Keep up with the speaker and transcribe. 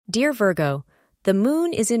Dear Virgo, the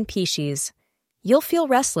moon is in Pisces. You'll feel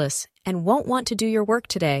restless and won't want to do your work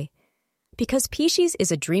today. Because Pisces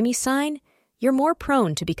is a dreamy sign, you're more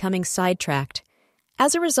prone to becoming sidetracked.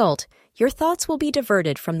 As a result, your thoughts will be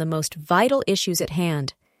diverted from the most vital issues at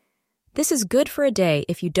hand. This is good for a day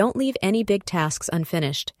if you don't leave any big tasks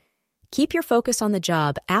unfinished. Keep your focus on the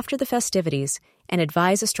job after the festivities and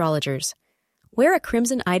advise astrologers. Wear a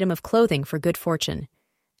crimson item of clothing for good fortune.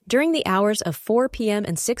 During the hours of 4 p.m.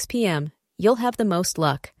 and 6 p.m., you'll have the most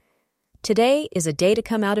luck. Today is a day to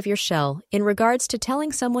come out of your shell in regards to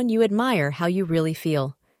telling someone you admire how you really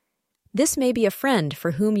feel. This may be a friend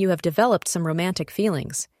for whom you have developed some romantic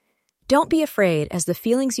feelings. Don't be afraid, as the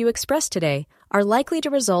feelings you express today are likely to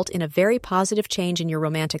result in a very positive change in your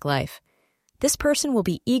romantic life. This person will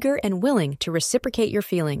be eager and willing to reciprocate your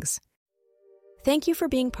feelings. Thank you for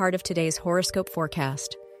being part of today's horoscope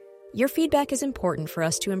forecast. Your feedback is important for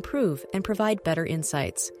us to improve and provide better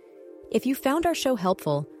insights. If you found our show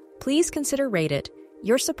helpful, please consider rate it.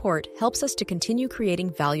 Your support helps us to continue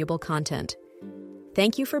creating valuable content.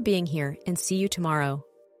 Thank you for being here, and see you tomorrow.